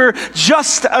longer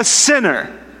just a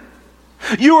sinner.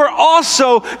 You are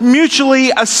also mutually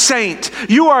a saint.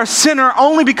 You are a sinner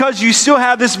only because you still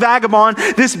have this vagabond,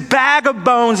 this bag of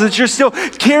bones that you're still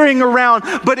carrying around.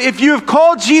 But if you have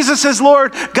called Jesus as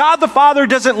Lord, God the Father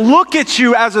doesn't look at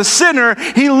you as a sinner.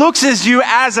 He looks at you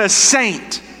as a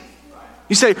saint.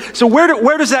 You say, so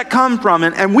where does that come from?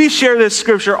 And we share this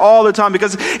scripture all the time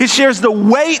because it shares the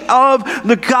weight of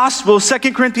the gospel.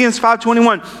 2 Corinthians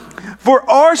 5:21. For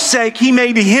our sake, he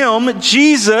made him,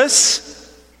 Jesus,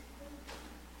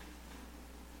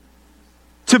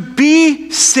 to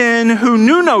be sin who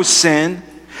knew no sin,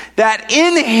 that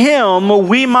in him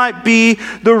we might be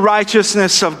the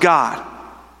righteousness of God.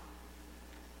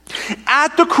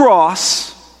 At the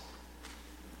cross,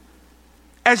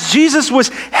 as Jesus was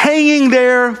hanging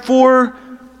there for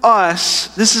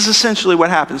us, this is essentially what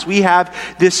happens. We have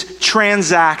this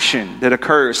transaction that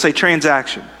occurs. Say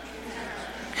transaction.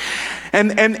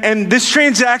 And this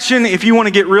transaction, if you want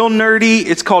to get real nerdy,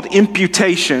 it's called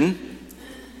imputation,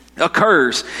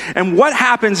 occurs. And what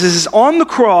happens is on the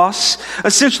cross,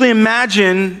 essentially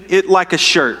imagine it like a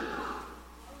shirt.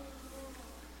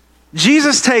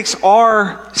 Jesus takes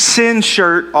our sin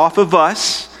shirt off of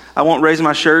us. I won't raise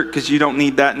my shirt because you don't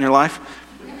need that in your life.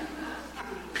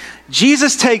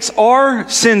 Jesus takes our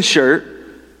sin shirt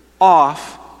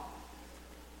off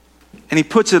and he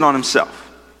puts it on himself.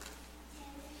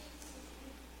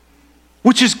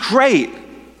 Which is great.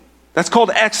 That's called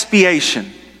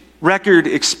expiation. Record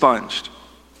expunged.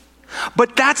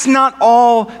 But that's not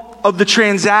all of the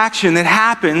transaction that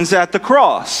happens at the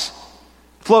cross.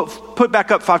 Put back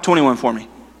up 521 for me.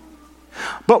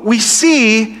 But we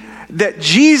see that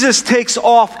Jesus takes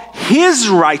off his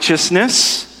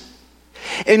righteousness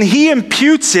and he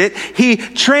imputes it, he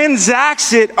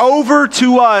transacts it over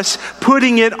to us,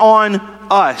 putting it on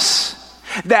us,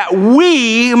 that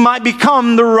we might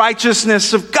become the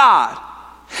righteousness of God.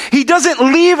 He doesn't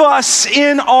leave us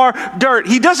in our dirt.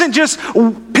 He doesn't just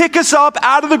pick us up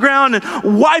out of the ground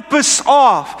and wipe us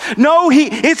off. No,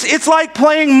 it's like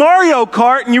playing Mario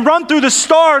Kart and you run through the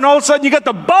star and all of a sudden you got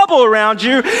the bubble around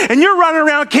you and you're running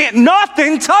around, can't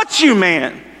nothing touch you,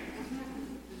 man.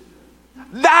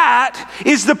 That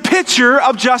is the picture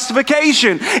of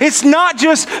justification. It's not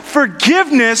just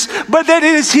forgiveness, but that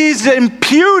He's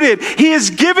imputed. He has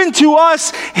given to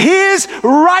us His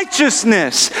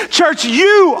righteousness. Church,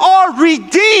 you are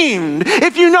redeemed.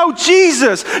 If you know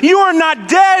Jesus, you are not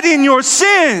dead in your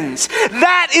sins.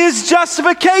 That is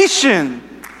justification.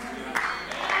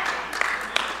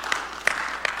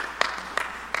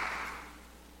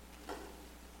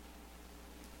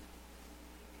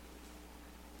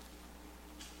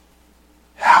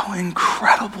 How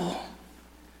incredible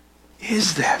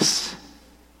is this?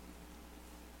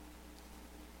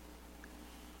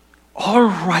 Our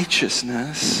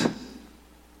righteousness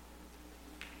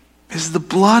is the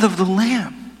blood of the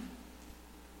Lamb.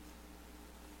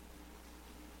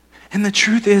 And the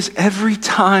truth is, every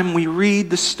time we read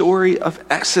the story of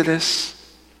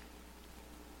Exodus,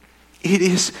 it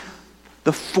is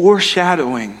the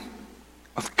foreshadowing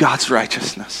of God's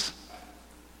righteousness.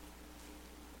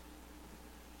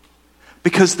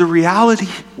 Because the reality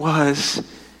was,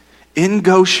 in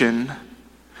Goshen,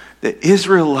 the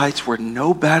Israelites were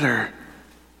no better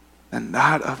than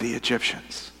that of the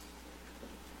Egyptians.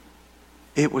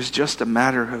 It was just a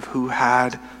matter of who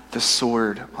had the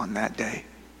sword on that day.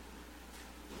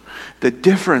 The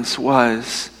difference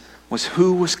was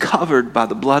who was covered by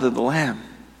the blood of the Lamb.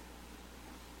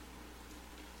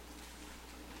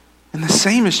 And the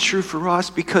same is true for us,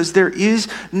 because there is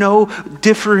no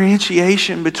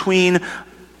differentiation between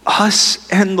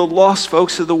us and the lost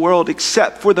folks of the world,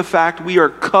 except for the fact we are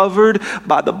covered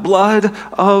by the blood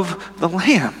of the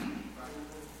Lamb.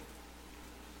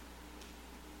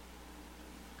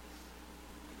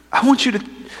 I want you to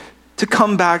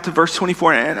come back to verse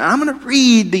 24, and I'm going to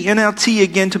read the NLT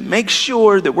again to make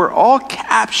sure that we're all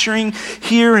capturing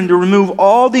here and to remove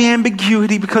all the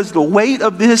ambiguity, because the weight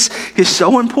of this is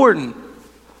so important.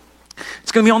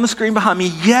 It's going to be on the screen behind me.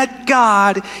 Yet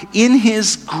God, in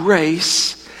His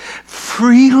grace,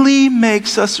 freely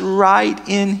makes us right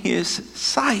in His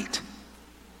sight.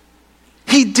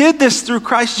 He did this through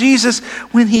Christ Jesus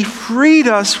when He freed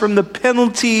us from the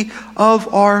penalty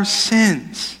of our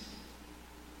sins.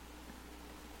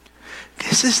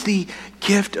 This is the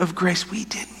gift of grace. We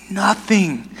did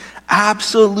nothing,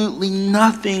 absolutely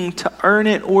nothing to earn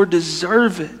it or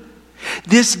deserve it.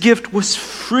 This gift was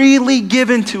freely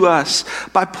given to us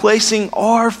by placing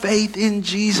our faith in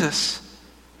Jesus.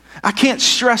 I can't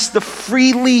stress the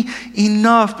freely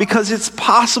enough, because it's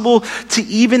possible to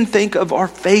even think of our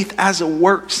faith as a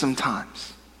work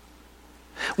sometimes.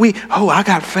 I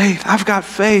got faith, I've got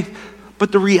faith.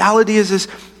 But the reality is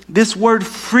this word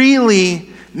freely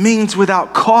means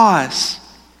without cause.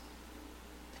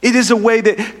 It is a way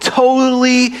that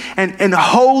totally and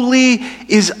wholly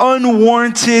is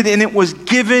unwarranted, and it was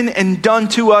given and done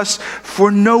to us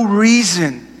for no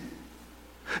reason.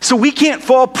 So we can't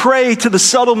fall prey to the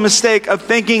subtle mistake of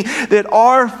thinking that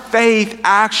our faith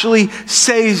actually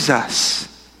saves us.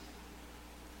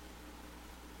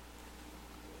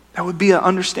 That would be an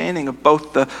understanding of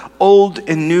both the Old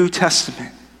and New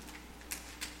Testament.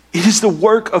 It is the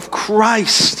work of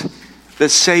Christ that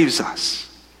saves us.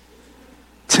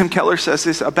 Tim Keller says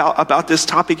this about this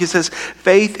topic. He says,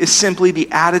 faith is simply the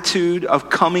attitude of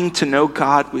coming to know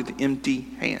God with empty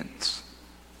hands.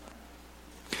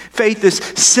 Faith is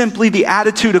simply the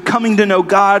attitude of coming to know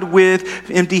God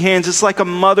with empty hands. It's like a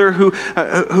mother who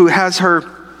has her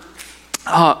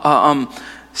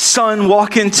son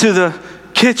walk into the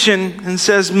kitchen and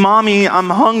says, "Mommy, I'm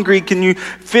hungry. Can you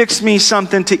fix me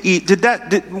something to eat?"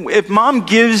 If mom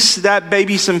gives that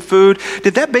baby some food,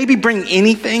 did that baby bring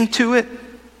anything to it?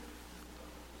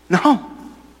 No.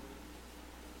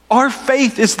 Our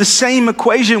faith is the same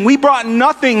equation. We brought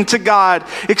nothing to God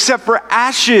except for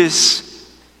ashes.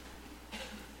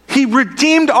 He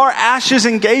redeemed our ashes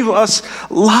and gave us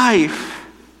life.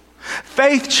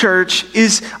 Faith, church,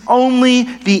 is only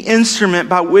the instrument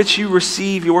by which you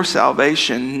receive your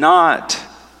salvation, not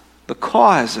the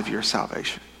cause of your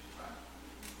salvation.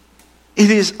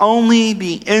 It is only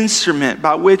the instrument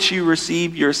by which you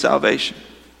receive your salvation.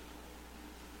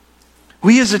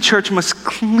 We as a church must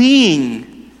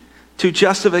cling to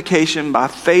justification by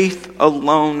faith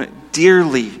alone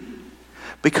dearly,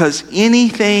 because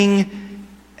anything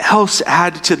else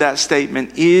added to that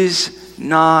statement is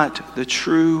not the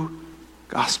true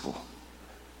gospel.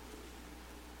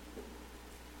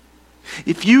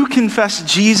 If you confess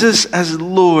Jesus as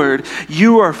Lord,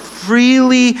 you are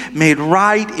freely made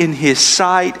right in His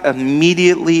sight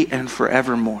immediately and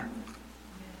forevermore.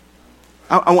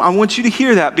 I want you to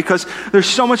hear that, because there's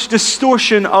so much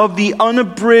distortion of the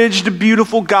unabridged,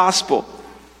 beautiful gospel.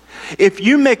 If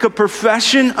you make a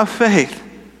profession of faith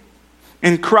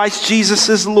in Christ Jesus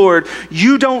as Lord,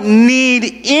 you don't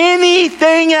need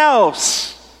anything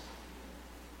else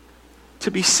to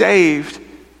be saved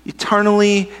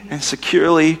eternally and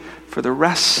securely for the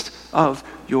rest of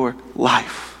your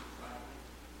life.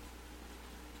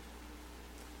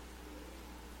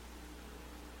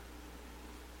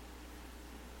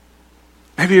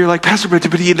 Maybe you're like, "Pastor, but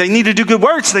they need to do good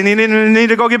works. They need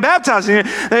to go get baptized.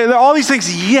 All these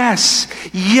things." Yes.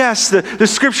 The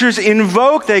scriptures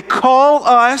invoke, they call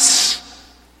us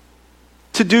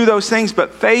to do those things,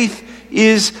 but faith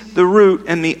is the root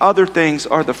and the other things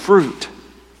are the fruit.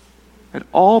 It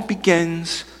all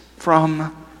begins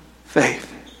from faith.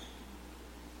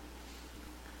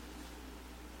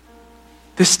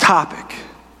 This topic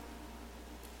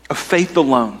of faith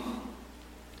alone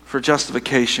for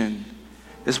justification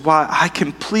is why I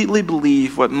completely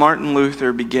believe what Martin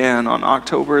Luther began on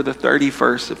October the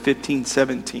 31st of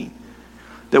 1517,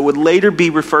 that would later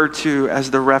be referred to as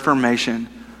the Reformation,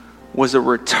 was a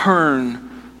return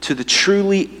to the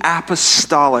truly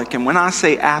apostolic, and when I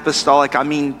say apostolic, I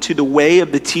mean to the way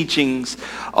of the teachings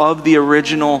of the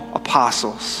original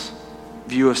apostles'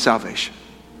 view of salvation.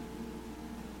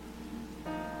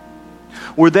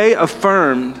 Where they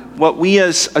affirmed what we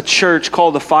as a church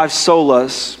call the 5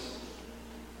 solas,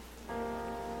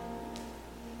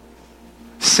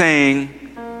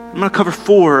 saying, I'm going to cover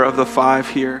 4 of the 5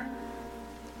 here,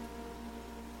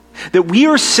 that we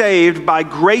are saved by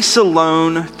grace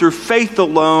alone, through faith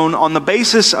alone, on the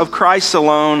basis of Christ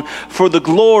alone, for the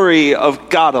glory of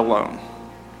God alone.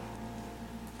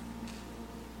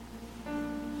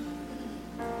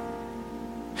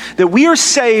 That we are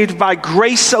saved by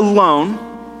grace alone,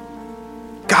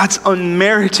 God's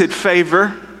unmerited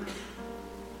favor,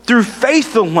 through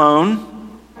faith alone,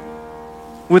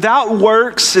 without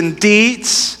works and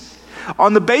deeds,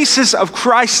 on the basis of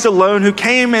Christ alone, who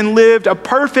came and lived a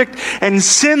perfect and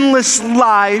sinless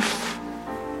life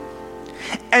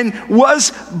and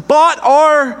bought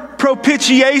our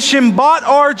propitiation, bought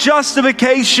our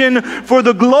justification for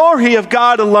the glory of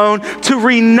God alone, to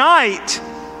reunite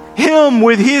Him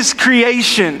with His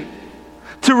creation,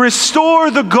 to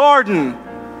restore the garden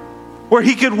where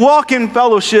He could walk in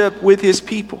fellowship with His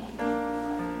people.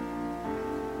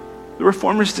 The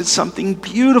Reformers did something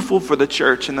beautiful for the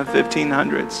church in the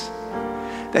 1500s.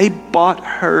 They brought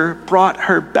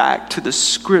her back to the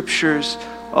scriptures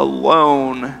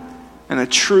alone and a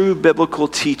true biblical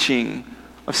teaching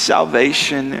of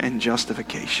salvation and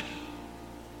justification.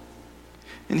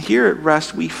 And here at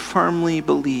Rest, we firmly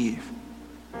believe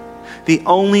the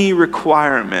only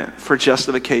requirement for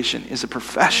justification is a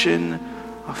profession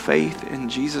of faith in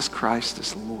Jesus Christ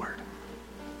as Lord.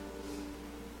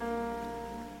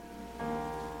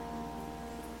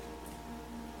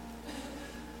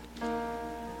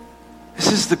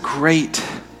 This is the great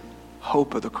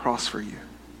hope of the cross for you.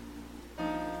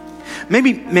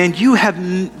 Maybe, man, you have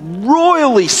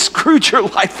royally screwed your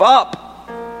life up.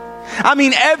 I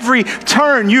mean, every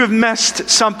turn you have messed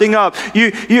something up.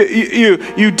 You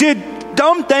did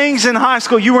dumb things in high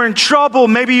school. You were in trouble.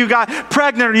 Maybe you got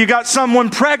pregnant, or you got someone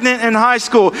pregnant in high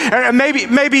school. And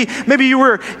maybe you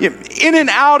were in and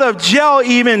out of jail,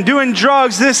 even doing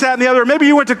drugs, this, that, and the other. Maybe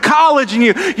you went to college and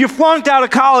you flunked out of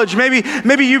college.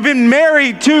 Maybe you've been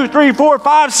married 2, 3, 4,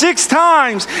 5, 6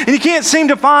 times, and you can't seem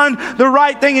to find the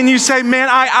right thing. And you say, man,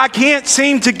 I can't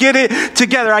seem to get it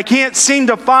together. I can't seem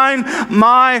to find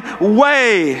my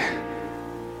way.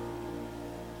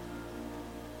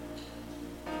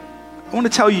 I want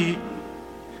to tell you,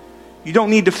 you don't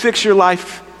need to fix your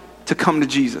life to come to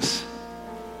Jesus.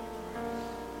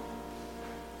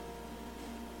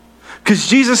 Because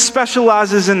Jesus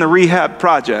specializes in the rehab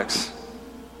projects.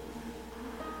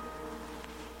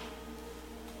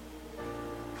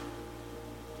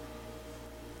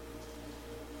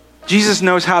 Jesus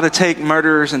knows how to take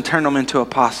murderers and turn them into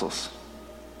apostles.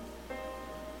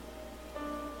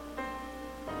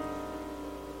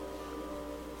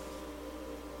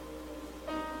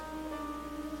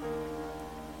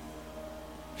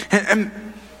 And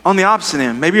on the opposite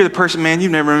end, maybe you're the person, man,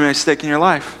 you've never made a mistake in your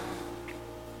life.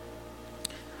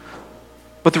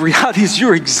 But the reality is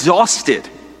you're exhausted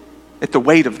at the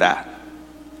weight of that.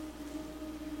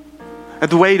 At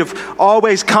the weight of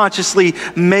always consciously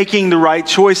making the right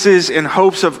choices in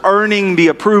hopes of earning the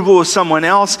approval of someone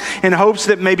else, in hopes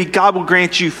that maybe God will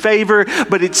grant you favor,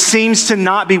 but it seems to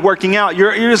not be working out.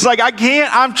 You're just like,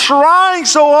 I'm trying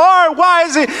so hard. Why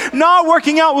is it not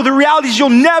working out? Well, the reality is you'll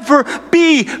never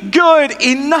be good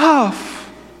enough.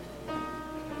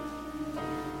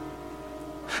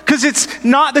 Because it's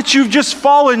not that you've just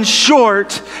fallen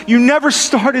short. You never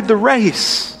started the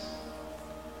race.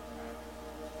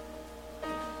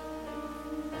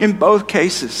 In both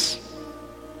cases,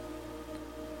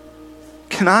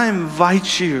 can I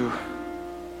invite you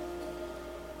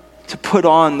to put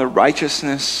on the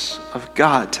righteousness of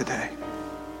God today?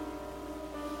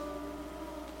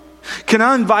 Can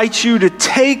I invite you to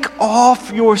take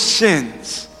off your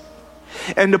sins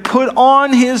and to put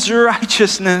on His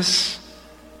righteousness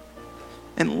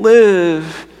and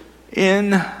live in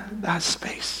that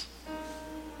space?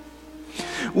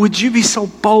 Would you be so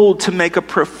bold to make a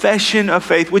profession of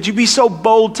faith? Would you be so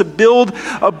bold to build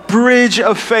a bridge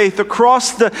of faith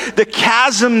across the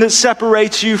chasm that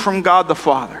separates you from God the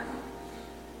Father?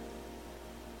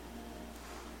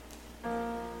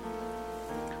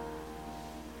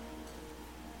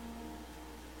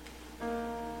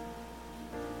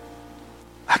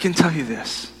 I can tell you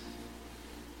this.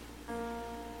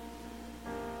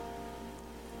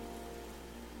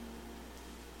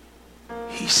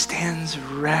 He stands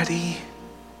ready,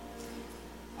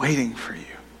 waiting for you.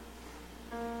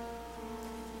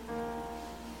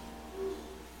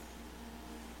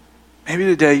 Maybe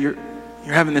today you're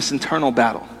having this internal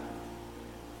battle.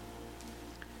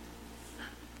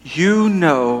 You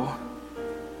know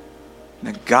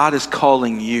that God is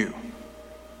calling you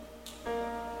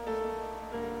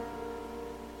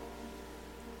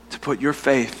to put your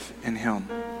faith in Him.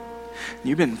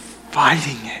 You've been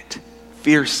fighting it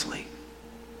fiercely.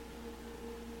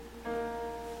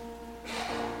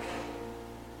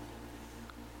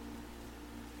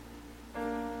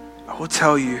 I will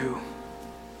tell you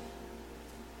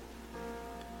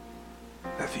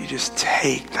that if you just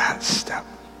take that step,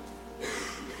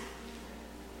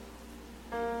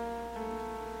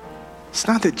 it's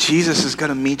not that Jesus is going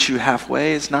to meet you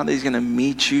halfway. It's not that He's going to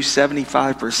meet you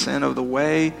 75% of the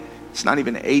way. It's not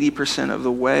even 80% of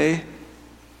the way.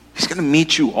 He's going to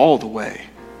meet you all the way.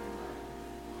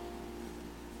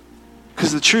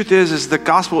 Because the truth is the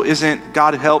gospel isn't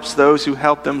God helps those who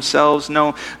help themselves.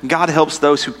 No, God helps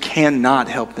those who cannot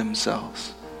help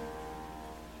themselves.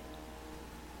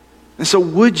 And so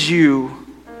would you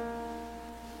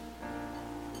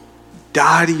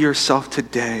die to yourself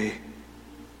today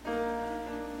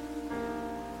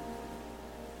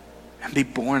and be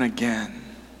born again?